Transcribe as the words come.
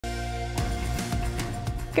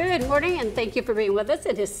Good morning, and thank you for being with us.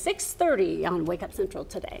 It is 6:30 on Wake Up Central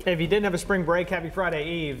today. If you didn't have a spring break, happy Friday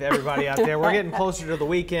Eve, everybody out there. We're getting closer to the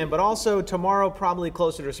weekend, but also tomorrow probably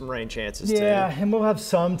closer to some rain chances too. Yeah, and we'll have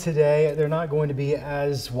some today. They're not going to be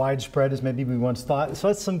as widespread as maybe we once thought. So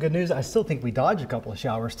that's some good news. I still think we dodge a couple of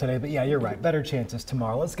showers today, but yeah, you're right. Better chances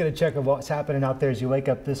tomorrow. Let's get a check of what's happening out there as you wake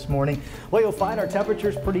up this morning. Well, you'll find our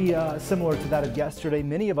temperatures pretty similar to that of yesterday.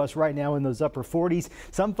 Many of us right now in those upper 40s.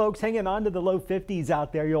 Some folks hanging on to the low 50s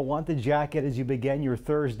out there. You'll want the jacket as you begin your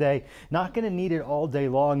Thursday. Not going to need it all day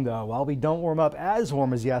long though. While we don't warm up as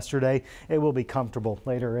warm as yesterday, it will be comfortable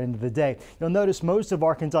later into the day. You'll notice most of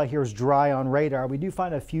Arkansas here is dry on radar. We do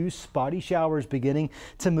find a few spotty showers beginning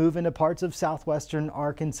to move into parts of southwestern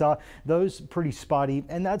Arkansas. Those pretty spotty,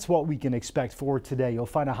 and that's what we can expect for today. You'll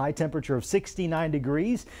find a high temperature of 69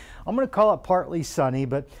 degrees. I'm going to call it partly sunny,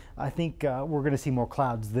 but I think we're going to see more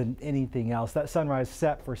clouds than anything else. That sunrise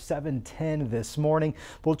set for 7:10 this morning.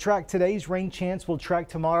 We'll track today's rain chance. We'll track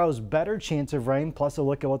tomorrow's better chance of rain, plus a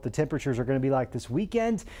look at what the temperatures are going to be like this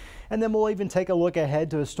weekend. And then we'll even take a look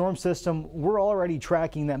ahead to a storm system we're already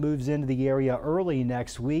tracking that moves into the area early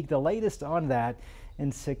next week. The latest on that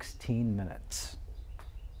in 16 minutes.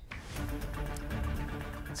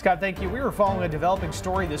 Scott, thank you. We were following a developing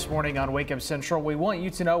story this morning on Wake Up Central. We want you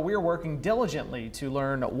to know we are working diligently to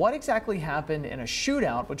learn what exactly happened in a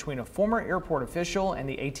shootout between a former airport official and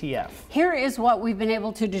the ATF. Here is what we've been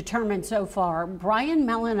able to determine so far. Brian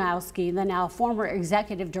Malinowski, the now former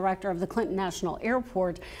executive director of the Clinton National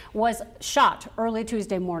Airport, was shot early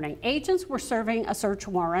Tuesday morning. Agents were serving a search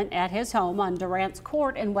warrant at his home on Durant's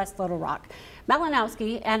Court in West Little Rock.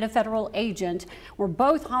 Malinowski and a federal agent were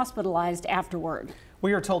both hospitalized afterward.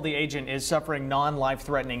 We are told the agent is suffering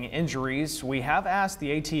non-life-threatening injuries. We have asked the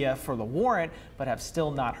ATF for the warrant, but have still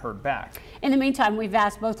not heard back. In the meantime, we've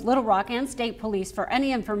asked both Little Rock and state police for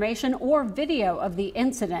any information or video of the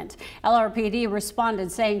incident. LRPD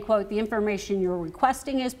responded saying, quote, "The information you're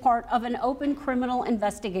requesting is part of an open criminal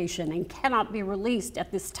investigation and cannot be released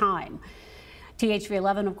at this time." THV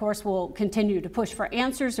 11, of course, will continue to push for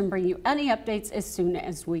answers and bring you any updates as soon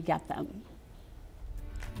as we get them.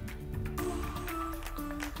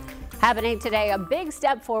 Happening today, a big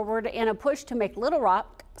step forward in a push to make Little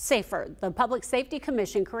Rock safer. The Public Safety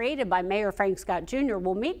Commission, created by Mayor Frank Scott Jr.,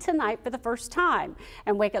 will meet tonight for the first time.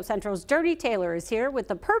 And Wake Up Central's Journey Taylor is here with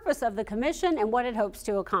the purpose of the commission and what it hopes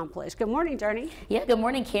to accomplish. Good morning, Journey. Yeah, good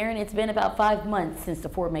morning, Karen. It's been about 5 months since the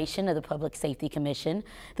formation of the Public Safety Commission.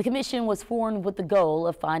 The commission was formed with the goal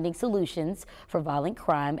of finding solutions for violent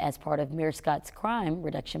crime as part of Mayor Scott's crime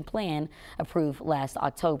reduction plan approved last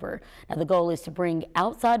October. Now, the goal is to bring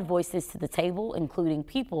outside voices to the table, including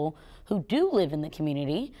people who do live in the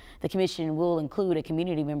community. The commission will include a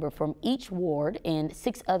community member from each ward and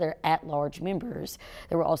 6 other at-large members.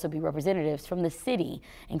 There will also be representatives from the city,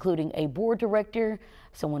 including a board director,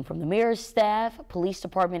 someone from the mayor's staff, police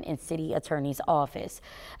department, and city attorney's office.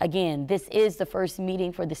 Again, this is the first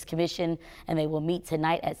meeting for this commission, and they will meet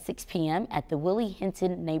tonight at 6 p.m. at the Willie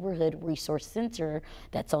Hinton Neighborhood Resource Center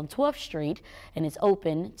that's on 12th Street, and it's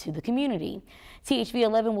open to the community. THV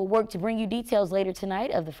 11 will work to bring you details later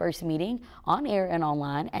tonight of the first meeting on air and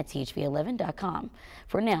online at thv11.com.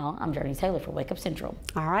 For now, I'm Journey Taylor for Wake Up Central.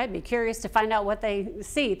 All right, be curious to find out what they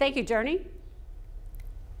see. Thank you, Journey.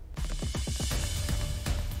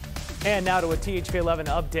 And now to a THV 11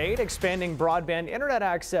 update, expanding broadband internet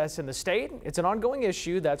access in the state. It's an ongoing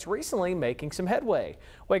issue that's recently making some headway.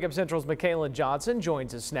 Wake Up Central's Michaela Johnson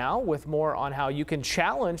joins us now with more on how you can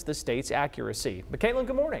challenge the state's accuracy. Michaela,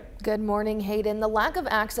 good morning. Good morning, Hayden. The lack of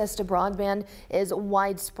access to broadband is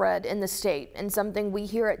widespread in the state and something we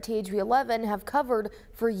here at THV 11 have covered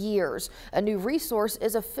for years. A new resource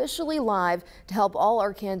is officially live to help all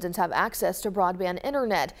Arkansans have access to broadband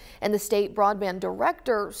internet, and the state broadband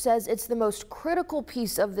director says it's the most critical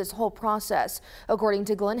piece of this whole process. According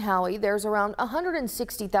to Glenn Howey, there's around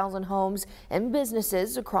 160,000 homes and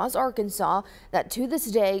businesses across Arkansas that to this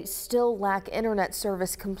day still lack internet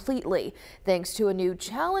service completely. Thanks to a new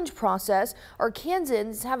challenge process,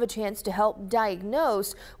 Arkansans have a chance to help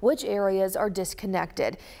diagnose which areas are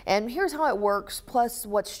disconnected. And here's how it works, plus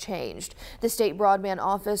what's changed. The State Broadband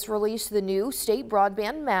Office released the new State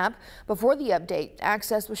Broadband Map. Before the update,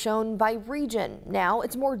 access was shown by region. Now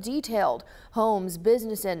it's more detailed. Homes,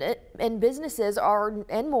 businesses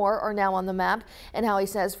and more are now on the map. And Howey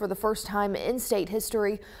says for the first time in state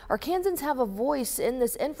history, Arkansans have a voice in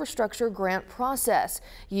this infrastructure grant process.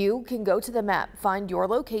 You can go to the map, find your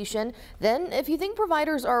location. Then if you think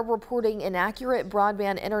providers are reporting inaccurate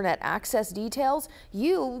broadband internet access details,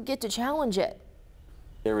 you get to challenge it.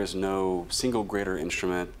 There is no single greater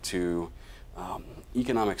instrument to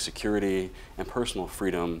economic security and personal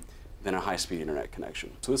freedom than a high-speed internet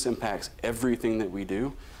connection. So this impacts everything that we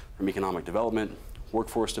do, from economic development,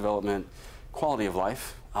 workforce development, quality of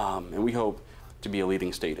life, and we hope to be a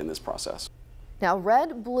leading state in this process. Now,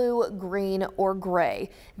 red, blue, green, or gray.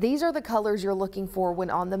 These are the colors you're looking for when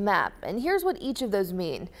on the map. And here's what each of those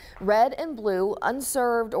mean. Red and blue,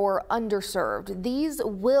 unserved or underserved. These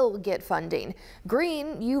will get funding.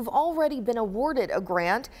 Green, you've already been awarded a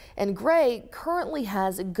grant. And gray currently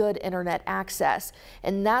has good internet access.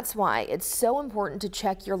 And that's why it's so important to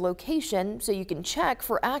check your location so you can check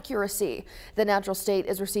for accuracy. The natural state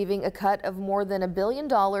is receiving a cut of more than $1 billion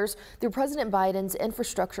through President Biden's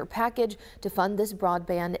infrastructure package to fund this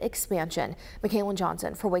broadband expansion. Michaela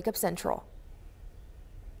Johnson for Wake Up Central.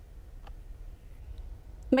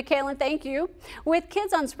 Michaela, thank you. With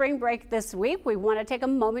kids on spring break this week, we want to take a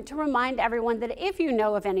moment to remind everyone that if you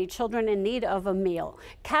know of any children in need of a meal,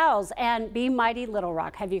 Cows and Be Mighty Little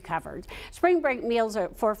Rock have you covered. Spring break meals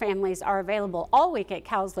for families are available all week at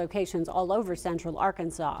Cows locations all over Central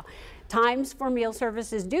Arkansas. Times for meal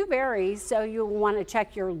services do vary, so you'll want to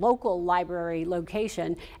check your local library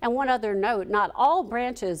location. And one other note, not all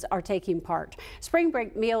branches are taking part. Spring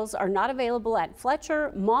break meals are not available at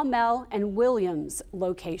Fletcher, Maumelle, and Williams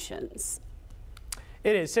locations.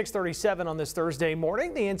 It is 6:37 on this Thursday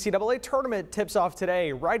morning. The NCAA tournament tips off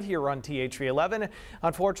today right here on THV 11.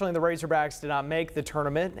 Unfortunately, the Razorbacks did not make the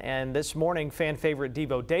tournament, and this morning fan favorite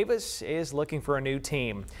Devo Davis is looking for a new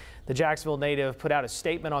team. The Jacksonville native put out a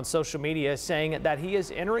statement on social media saying that he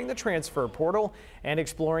is entering the transfer portal and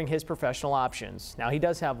exploring his professional options. Now, he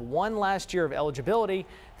does have one last year of eligibility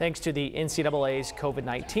thanks to the NCAA's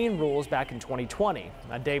COVID-19 rules back in 2020.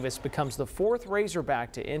 Now, Davis becomes the fourth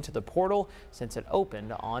Razorback to enter the portal since it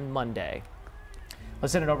opened on Monday.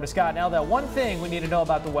 Let's send it over to Scott. Now, that one thing we need to know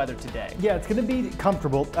about the weather today. Yeah, it's going to be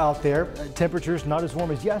comfortable out there. Temperatures not as warm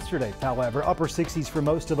as yesterday, however. Upper 60s for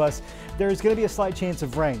most of us. There's going to be a slight chance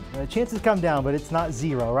of rain. Chances come down, but it's not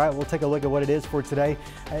zero, right? We'll take a look at what it is for today.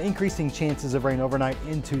 Increasing chances of rain overnight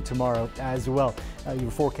into tomorrow as well. Your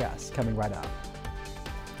forecast coming right up.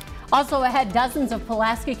 Also ahead, dozens of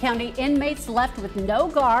Pulaski County inmates left with no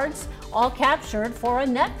guards, all captured for a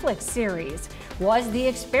Netflix series. Was the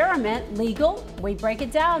experiment legal? We break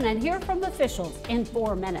it down and hear from officials in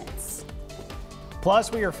 4 minutes.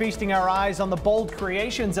 Plus, we are feasting our eyes on the bold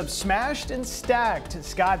creations of Smashed and Stacked.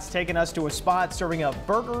 Scott's taking us to a spot serving up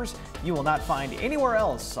burgers you will not find anywhere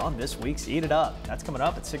else on this week's Eat It Up. That's coming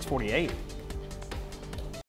up at 6:48.